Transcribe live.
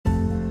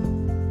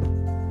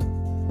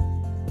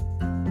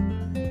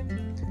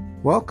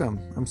Welcome!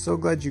 I'm so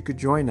glad you could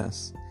join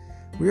us.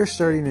 We are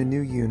starting a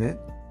new unit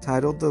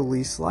titled The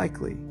Least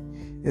Likely.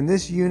 In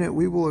this unit,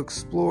 we will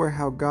explore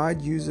how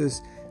God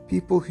uses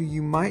people who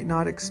you might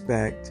not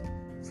expect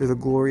for the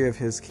glory of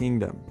His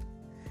kingdom.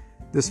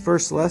 This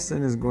first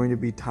lesson is going to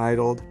be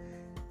titled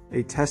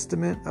A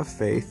Testament of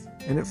Faith,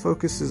 and it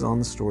focuses on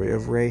the story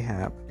of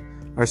Rahab.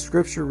 Our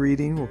scripture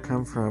reading will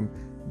come from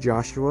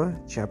Joshua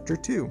chapter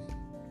 2.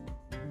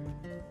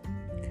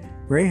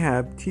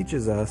 Rahab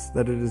teaches us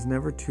that it is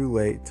never too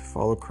late to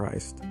follow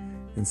Christ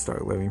and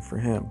start living for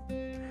Him.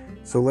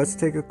 So let's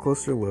take a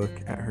closer look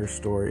at her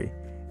story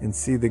and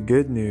see the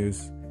good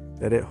news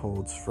that it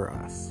holds for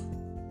us.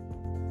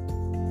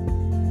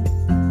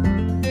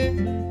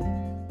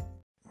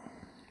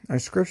 Our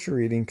scripture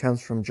reading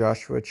comes from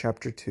Joshua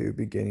chapter 2,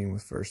 beginning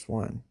with verse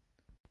 1.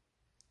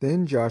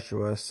 Then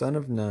Joshua, son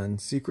of Nun,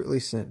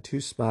 secretly sent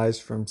 2 spies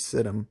from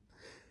Shittim.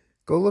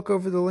 "Go look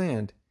over the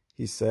land,"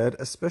 he said,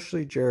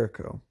 "especially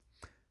Jericho."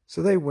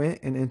 So they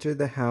went and entered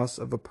the house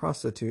of a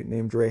prostitute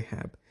named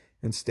Rahab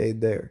and stayed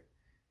there.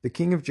 The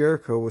king of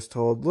Jericho was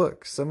told,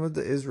 "Look, some of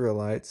the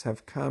Israelites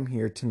have come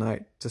here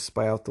tonight to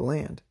spy out the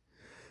land."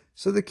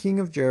 So the king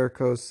of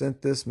Jericho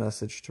sent this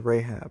message to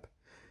Rahab: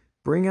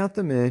 "Bring out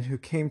the men who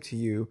came to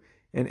you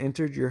and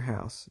entered your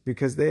house,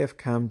 because they have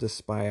come to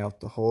spy out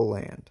the whole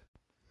land."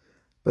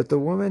 But the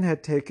woman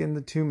had taken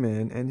the 2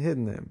 men and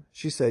hidden them.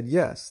 She said,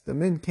 "Yes, the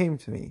men came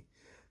to me,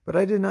 but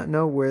I did not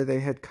know where they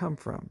had come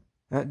from.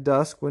 At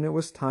dusk, when it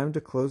was time to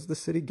close the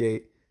city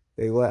gate,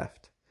 they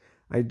left.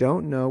 I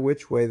don't know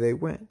which way they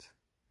went.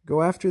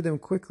 Go after them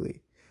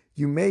quickly.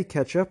 You may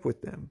catch up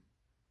with them."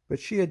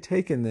 But she had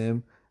taken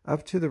them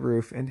up to the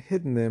roof and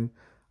hidden them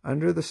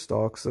under the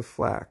stalks of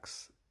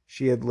flax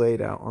she had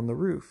laid out on the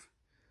roof.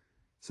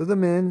 So the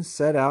men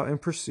set out in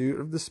pursuit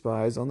of the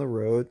spies on the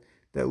road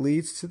that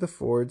leads to the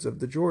fords of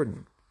the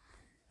Jordan.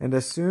 And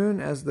as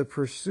soon as the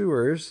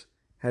pursuers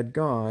had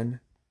gone,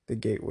 the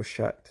gate was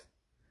shut.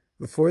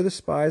 Before the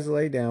spies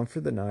lay down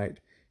for the night,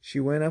 she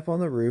went up on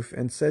the roof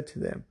and said to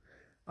them,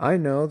 "I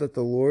know that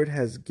the Lord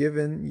has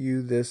given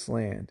you this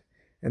land,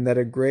 and that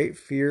a great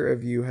fear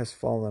of you has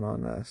fallen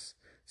on us,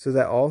 so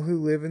that all who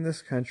live in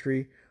this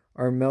country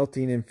are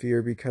melting in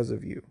fear because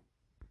of you.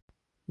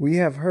 We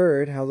have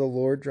heard how the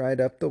Lord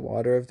dried up the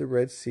water of the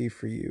Red Sea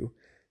for you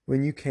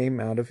when you came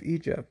out of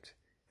Egypt,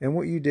 and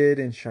what you did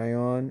in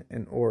Sihon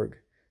and Og,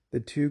 the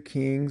 2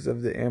 kings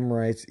of the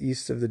Amorites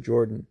east of the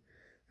Jordan,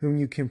 whom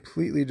you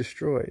completely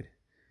destroyed.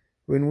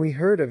 When we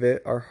heard of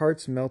it, our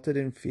hearts melted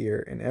in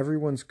fear, and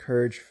everyone's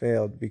courage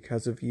failed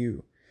because of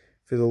you.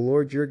 For the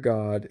Lord your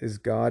God is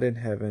God in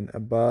heaven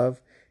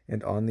above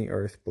and on the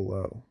earth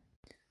below.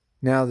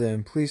 Now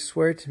then, please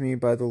swear to me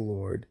by the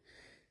Lord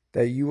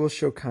that you will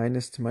show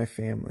kindness to my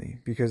family,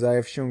 because I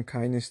have shown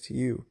kindness to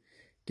you.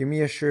 Give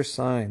me a sure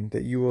sign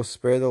that you will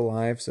spare the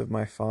lives of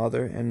my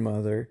father and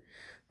mother,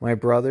 my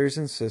brothers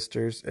and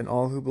sisters, and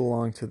all who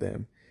belong to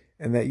them,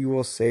 and that you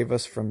will save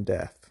us from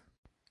death."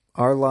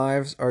 "Our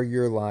lives are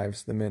your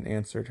lives," the men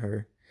answered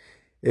her.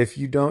 "If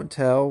you don't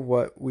tell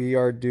what we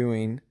are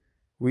doing,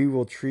 we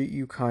will treat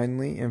you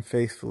kindly and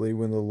faithfully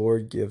when the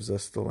Lord gives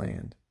us the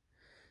land."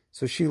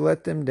 So she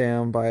let them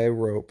down by a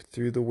rope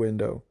through the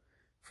window,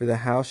 for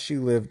the house she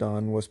lived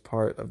on was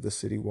part of the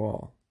city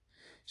wall.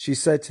 She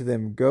said to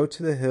them, "Go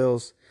to the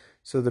hills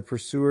so the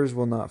pursuers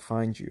will not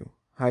find you.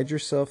 Hide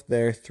yourself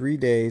there 3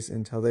 days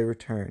until they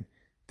return,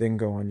 then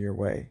go on your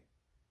way."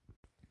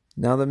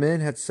 Now the men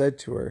had said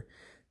to her,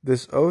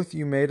 "This oath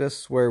you made us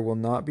swear will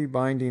not be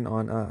binding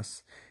on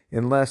us,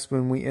 unless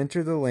when we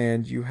enter the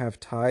land you have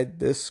tied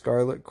this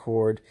scarlet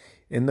cord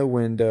in the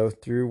window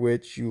through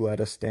which you let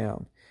us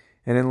down,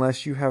 and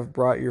unless you have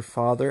brought your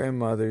father and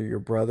mother, your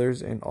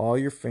brothers, and all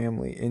your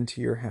family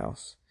into your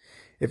house.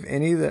 If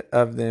any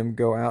of them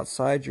go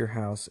outside your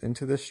house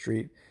into the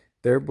street,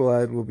 their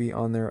blood will be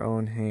on their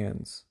own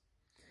hands.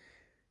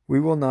 We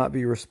will not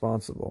be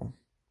responsible.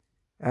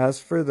 As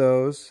for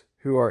those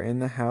who are in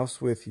the house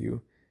with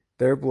you,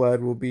 their blood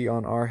will be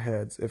on our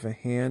heads if a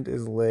hand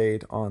is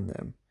laid on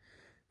them.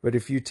 But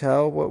if you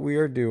tell what we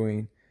are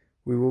doing,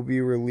 we will be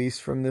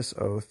released from this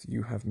oath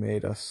you have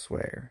made us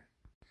swear."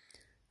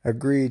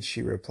 "Agreed,"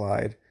 she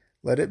replied.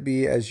 "Let it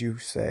be as you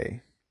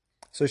say."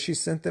 So she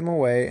sent them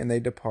away, and they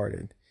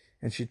departed,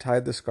 and she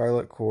tied the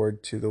scarlet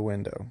cord to the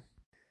window.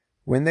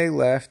 When they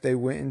left, they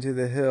went into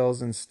the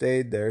hills and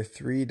stayed there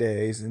 3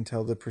 days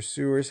until the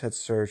pursuers had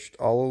searched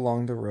all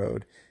along the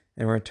road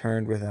and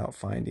returned without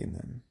finding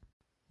them.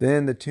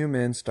 Then the 2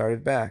 men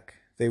started back.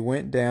 They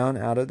went down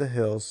out of the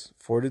hills,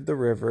 forded the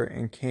river,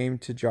 and came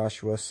to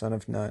Joshua son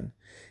of Nun,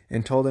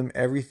 and told him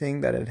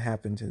everything that had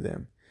happened to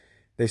them.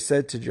 They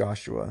said to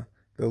Joshua,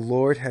 "The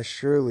Lord has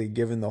surely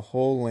given the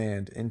whole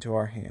land into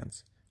our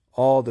hands.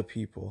 All the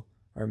people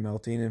are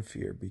melting in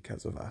fear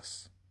because of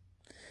us."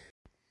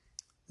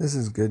 This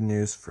is good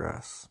news for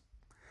us.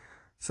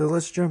 So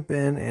let's jump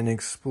in and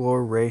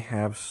explore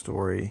Rahab's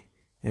story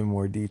in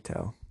more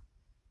detail.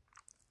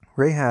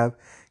 Rahab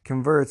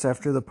converts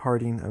after the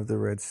parting of the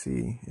Red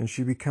Sea, and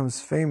she becomes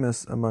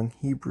famous among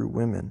Hebrew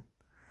women.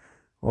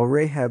 While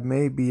Rahab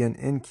may be an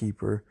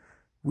innkeeper,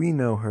 We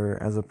know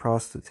her as a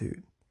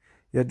prostitute.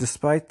 Yet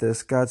despite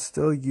this, God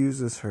still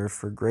uses her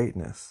for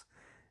greatness,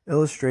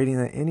 illustrating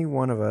that any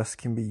one of us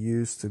can be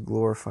used to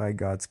glorify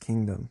God's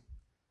kingdom.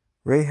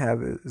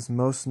 Rahab is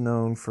most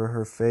known for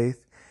her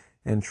faith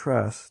and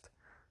trust,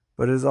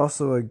 but is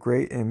also a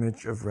great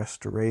image of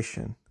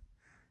restoration.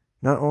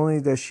 Not only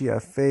does she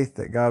have faith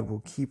that God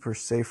will keep her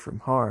safe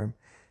from harm,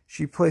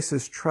 she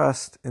places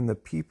trust in the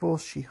people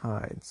she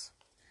hides.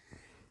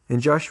 In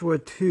Joshua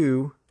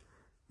 2,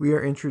 we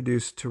are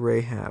introduced to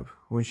Rahab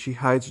when she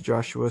hides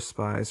Joshua's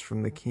spies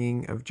from the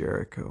king of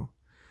Jericho.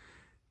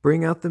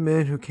 Bring out the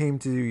men who came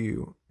to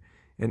you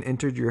and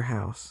entered your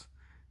house,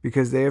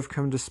 because they have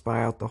come to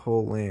spy out the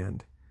whole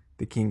land,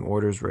 the king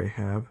orders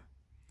Rahab.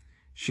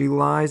 She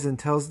lies and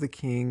tells the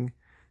king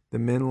the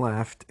men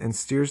left and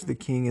steers the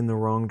king in the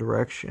wrong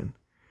direction.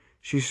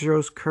 She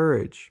shows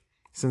courage,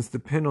 since the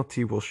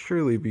penalty will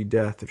surely be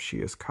death if she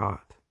is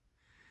caught.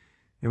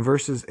 In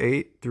verses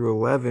 8 through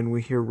 11,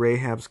 we hear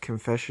Rahab's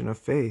confession of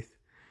faith.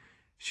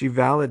 She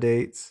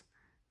validates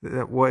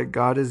that what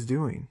God is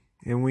doing,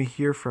 and we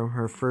hear from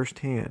her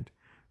firsthand.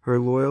 Her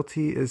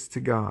loyalty is to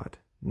God,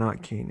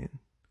 not Canaan.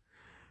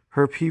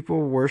 Her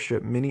people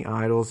worship many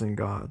idols and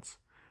gods.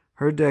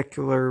 Her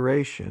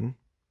declaration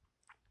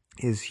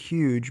is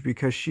huge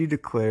because she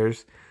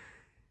declares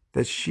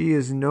that she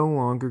is no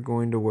longer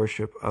going to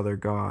worship other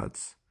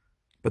gods,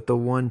 but the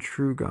one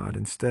true God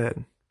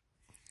instead.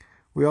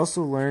 We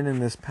also learn in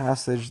this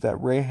passage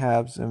that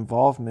Rahab's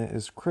involvement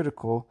is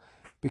critical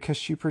because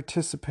she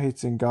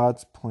participates in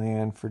God's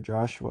plan for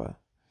Joshua.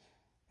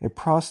 A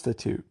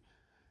prostitute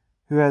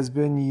who has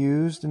been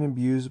used and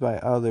abused by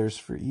others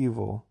for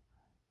evil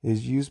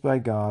is used by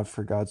God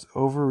for God's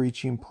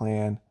overreaching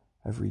plan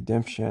of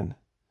redemption.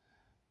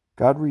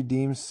 God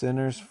redeems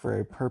sinners for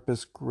a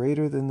purpose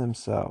greater than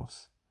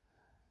themselves.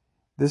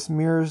 This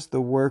mirrors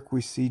the work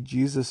we see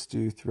Jesus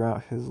do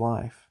throughout his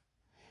life.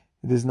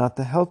 It is not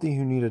the healthy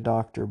who need a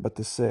doctor, but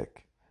the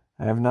sick.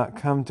 I have not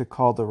come to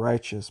call the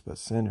righteous, but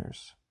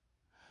sinners.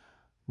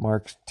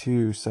 Mark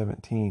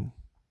 2:17.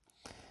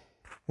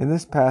 In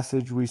this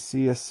passage, we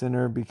see a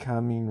sinner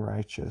becoming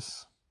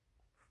righteous.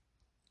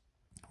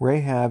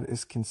 Rahab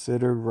is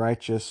considered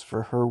righteous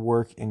for her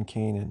work in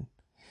Canaan,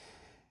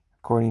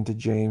 according to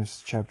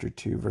James chapter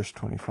 2, verse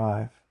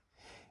 25.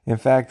 In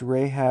fact,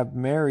 Rahab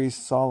marries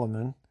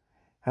Solomon,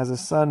 has a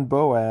son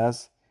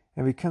Boaz,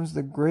 and becomes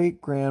the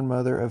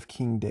great-grandmother of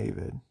King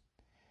David.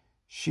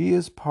 She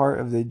is part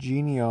of the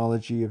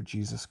genealogy of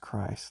Jesus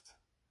Christ.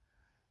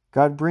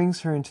 God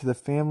brings her into the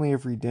family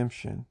of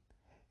redemption.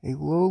 A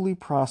lowly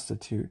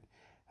prostitute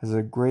has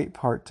a great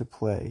part to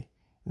play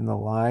in the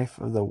life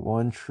of the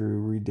one true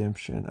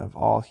redemption of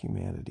all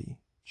humanity,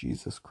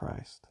 Jesus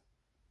Christ.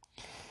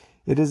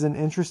 It is an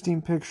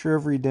interesting picture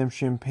of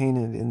redemption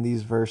painted in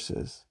these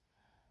verses.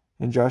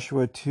 In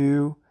Joshua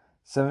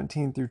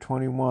 2:17 through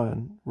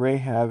 21,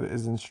 Rahab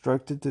is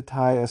instructed to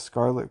tie a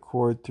scarlet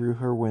cord through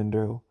her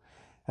window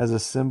as a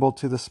symbol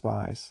to the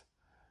spies.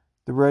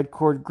 The red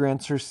cord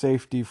grants her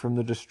safety from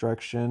the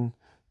destruction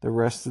the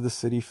rest of the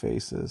city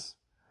faces.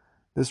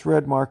 This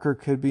red marker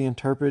could be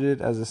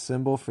interpreted as a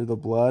symbol for the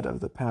blood of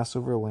the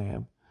Passover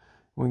lamb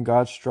when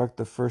God struck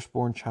the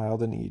firstborn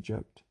child in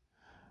Egypt.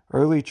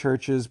 Early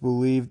churches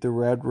believed the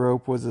red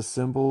rope was a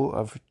symbol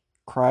of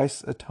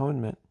Christ's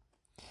atonement.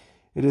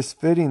 It is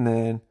fitting,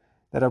 then,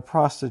 that a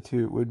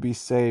prostitute would be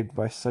saved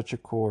by such a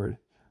cord,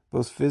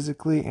 both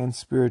physically and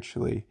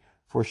spiritually,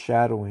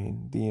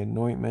 foreshadowing the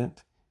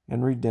anointment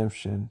and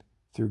redemption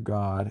through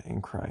God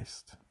in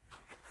Christ.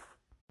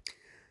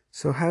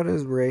 So how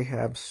does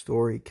Rahab's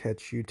story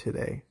catch you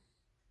today?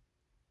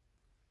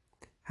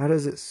 How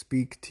does it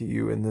speak to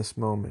you in this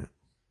moment?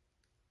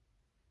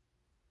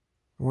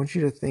 I want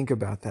you to think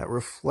about that.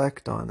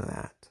 Reflect on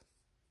that.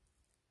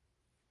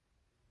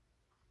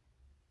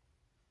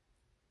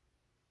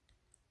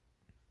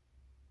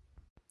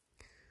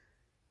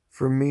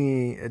 For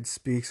me, it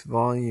speaks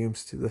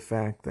volumes to the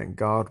fact that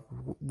God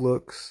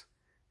looks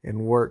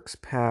and works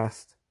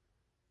past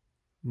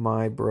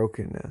my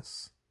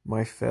brokenness,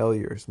 my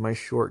failures, my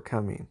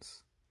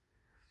shortcomings.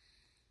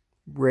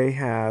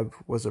 Rahab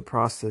was a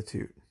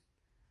prostitute.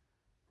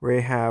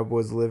 Rahab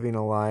was living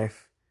a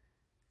life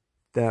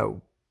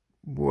that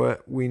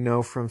what we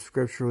know from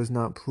Scripture was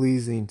not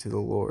pleasing to the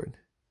Lord.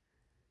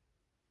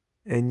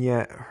 And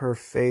yet her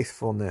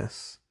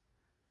faithfulness,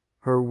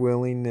 her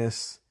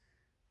willingness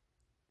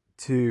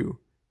to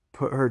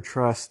put her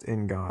trust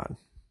in God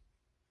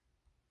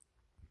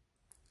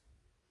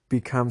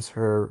becomes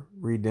her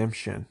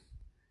redemption,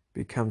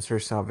 becomes her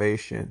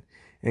salvation.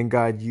 And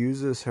God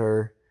uses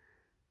her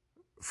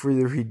for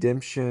the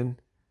redemption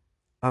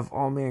of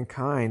all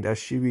mankind as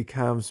she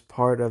becomes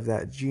part of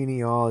that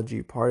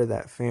genealogy, part of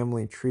that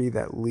family tree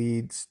that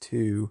leads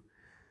to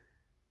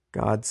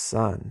God's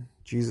Son,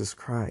 Jesus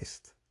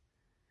Christ,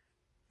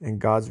 and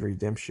God's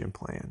redemption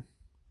plan.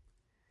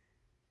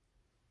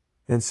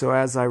 And so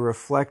as I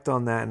reflect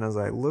on that and as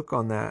I look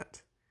on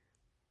that,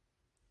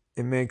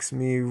 it makes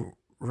me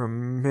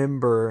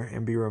remember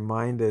and be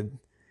reminded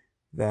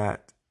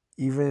that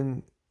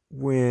even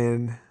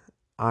when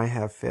I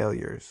have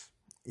failures,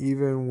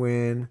 even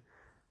when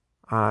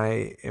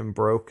I am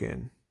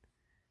broken,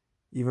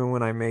 even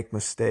when I make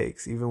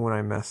mistakes, even when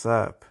I mess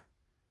up,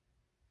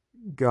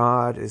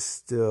 God is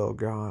still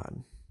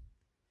God,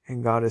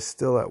 and God is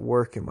still at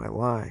work in my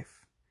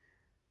life,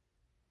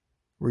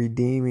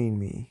 redeeming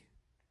me,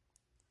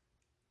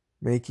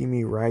 making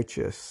me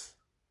righteous,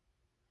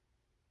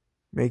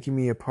 making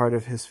me a part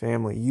of His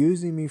family,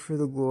 using me for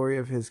the glory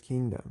of His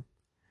kingdom.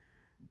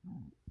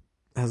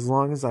 As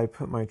long as I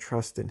put my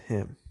trust in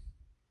Him,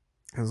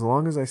 as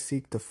long as I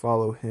seek to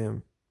follow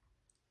Him,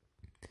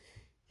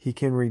 He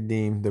can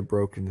redeem the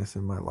brokenness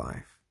in my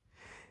life.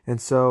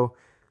 And so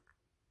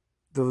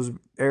those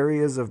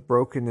areas of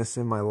brokenness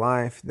in my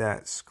life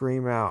that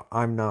scream out,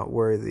 I'm not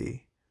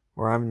worthy,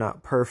 or I'm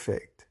not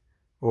perfect,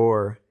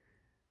 or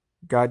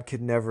God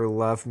could never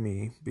love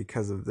me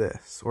because of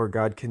this, or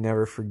God can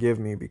never forgive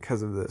me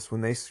because of this,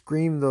 when they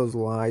scream those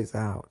lies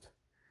out,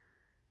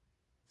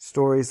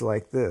 stories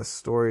like this,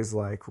 stories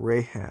like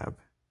Rahab,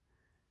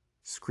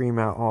 scream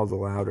out all the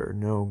louder,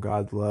 no,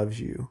 God loves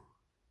you.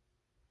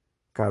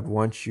 God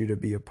wants you to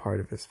be a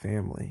part of His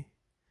family.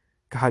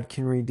 God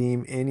can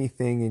redeem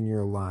anything in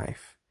your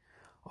life.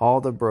 All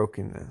the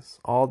brokenness,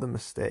 all the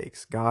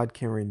mistakes, God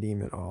can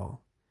redeem it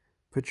all.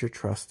 Put your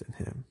trust in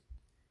Him.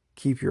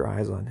 Keep your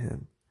eyes on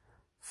Him.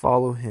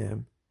 Follow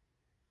Him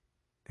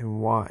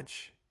and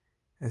watch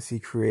as He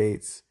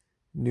creates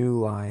new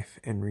life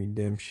and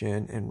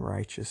redemption and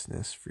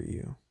righteousness for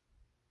you.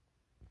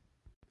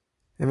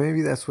 And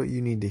maybe that's what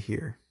you need to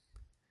hear.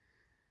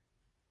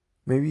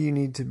 Maybe you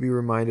need to be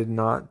reminded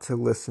not to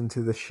listen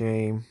to the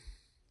shame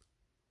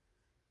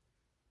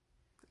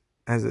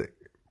as it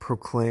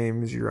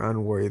proclaims your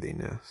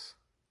unworthiness.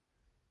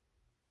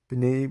 But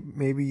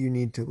maybe you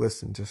need to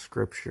listen to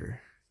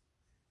Scripture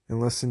and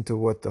listen to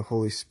what the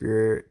Holy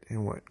Spirit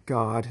and what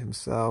God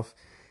Himself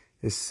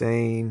is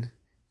saying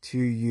to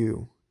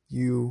you.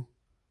 You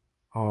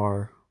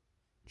are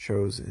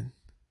chosen.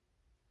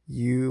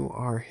 You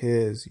are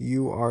His.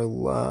 You are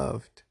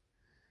loved.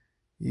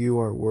 You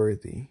are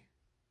worthy.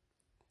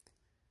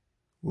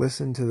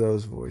 Listen to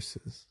those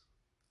voices.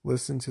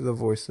 Listen to the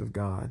voice of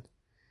God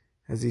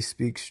as He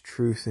speaks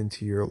truth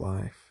into your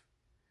life.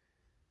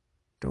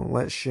 Don't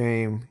let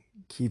shame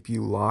keep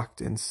you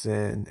locked in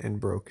sin and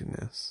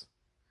brokenness,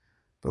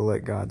 but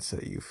let God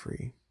set you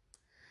free.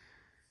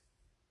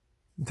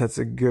 That's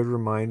a good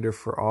reminder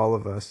for all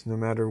of us, no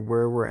matter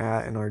where we're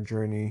at in our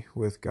journey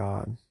with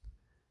God.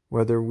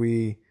 Whether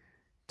we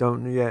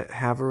don't yet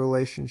have a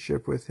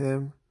relationship with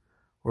Him,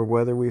 or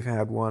whether we've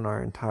had one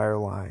our entire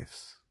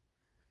lives.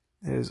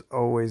 It is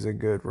always a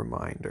good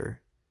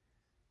reminder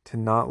to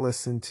not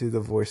listen to the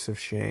voice of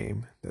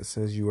shame that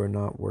says you are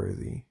not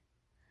worthy,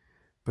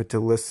 but to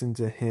listen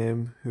to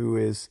Him who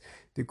is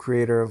the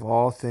creator of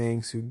all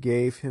things, who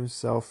gave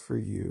Himself for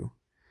you,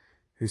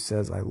 who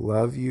says, I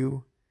love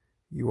you,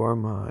 you are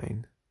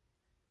mine,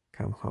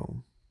 come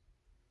home.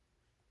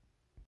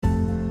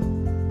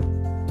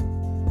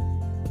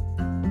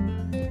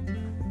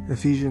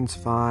 Ephesians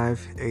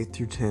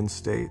 5:8-10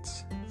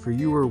 states, For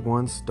you were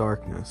once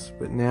darkness,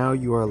 but now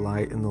you are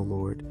light in the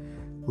Lord.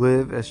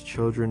 Live as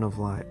children of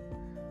light.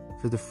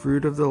 For the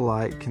fruit of the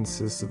light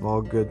consists of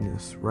all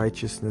goodness,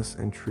 righteousness,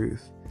 and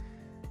truth.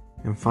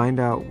 And find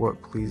out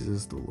what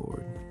pleases the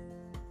Lord.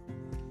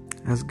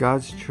 As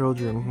God's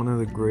children, one of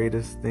the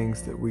greatest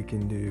things that we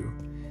can do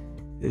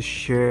is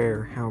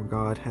share how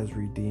God has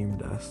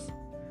redeemed us.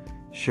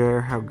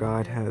 Share how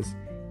God has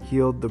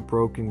healed the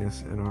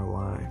brokenness in our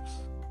lives.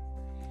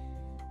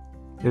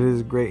 It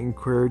is a great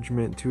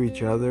encouragement to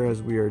each other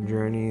as we are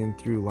journeying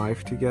through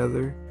life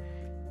together,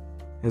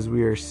 as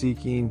we are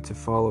seeking to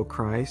follow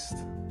Christ.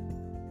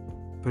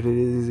 But it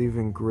is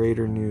even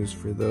greater news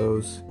for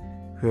those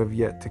who have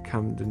yet to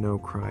come to know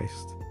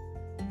Christ,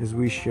 as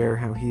we share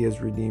how He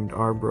has redeemed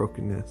our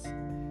brokenness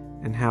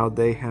and how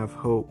they have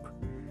hope,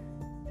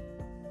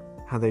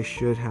 how they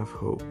should have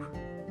hope,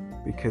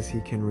 because He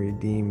can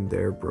redeem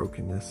their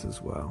brokenness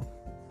as well.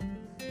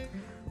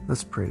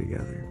 Let's pray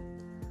together.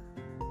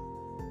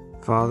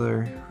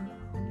 Father,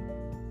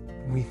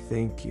 we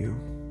thank You.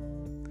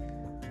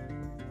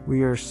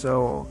 We are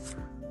so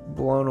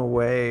blown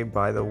away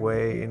by the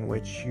way in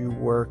which You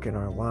work in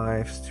our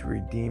lives to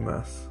redeem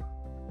us.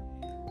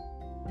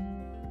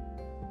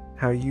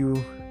 How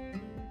You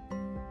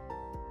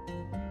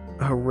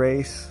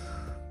erase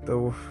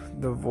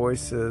the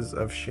voices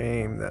of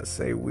shame that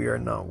say we are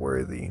not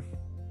worthy,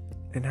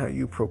 and how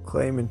You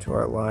proclaim into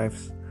our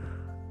lives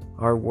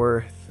our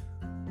worth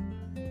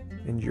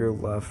and Your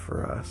love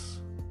for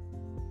us.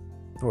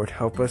 Lord,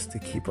 help us to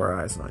keep our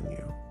eyes on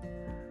You.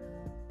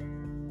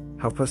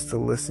 Help us to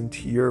listen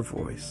to Your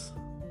voice.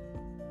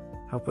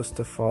 Help us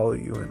to follow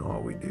You in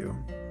all we do.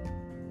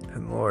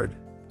 And Lord,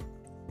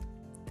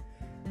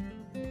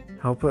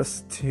 help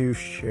us to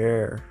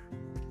share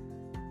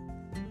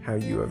how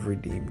You have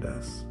redeemed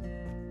us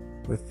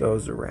with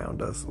those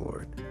around us,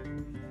 Lord.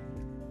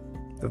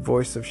 The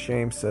voice of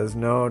shame says,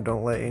 no,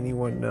 don't let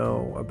anyone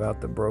know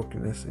about the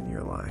brokenness in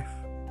your life.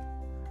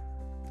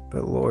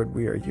 But Lord,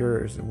 we are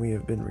Yours and we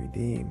have been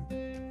redeemed.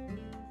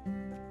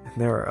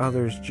 And there are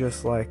others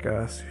just like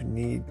us who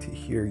need to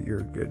hear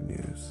your good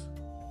news,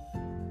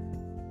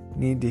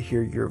 need to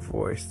hear your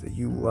voice, that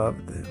you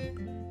love them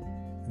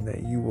and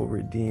that you will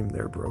redeem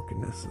their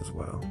brokenness as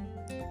well.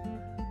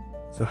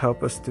 So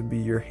help us to be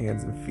your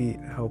hands and feet.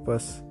 Help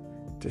us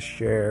to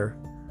share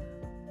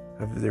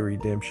of the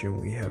redemption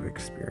we have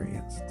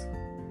experienced.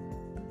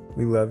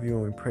 We love you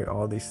and we pray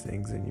all these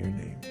things in your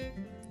name.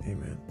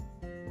 Amen.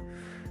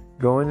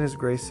 Go in his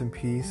grace and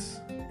peace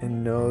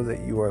and know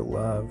that you are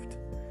loved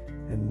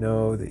and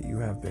know that you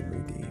have been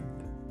redeemed.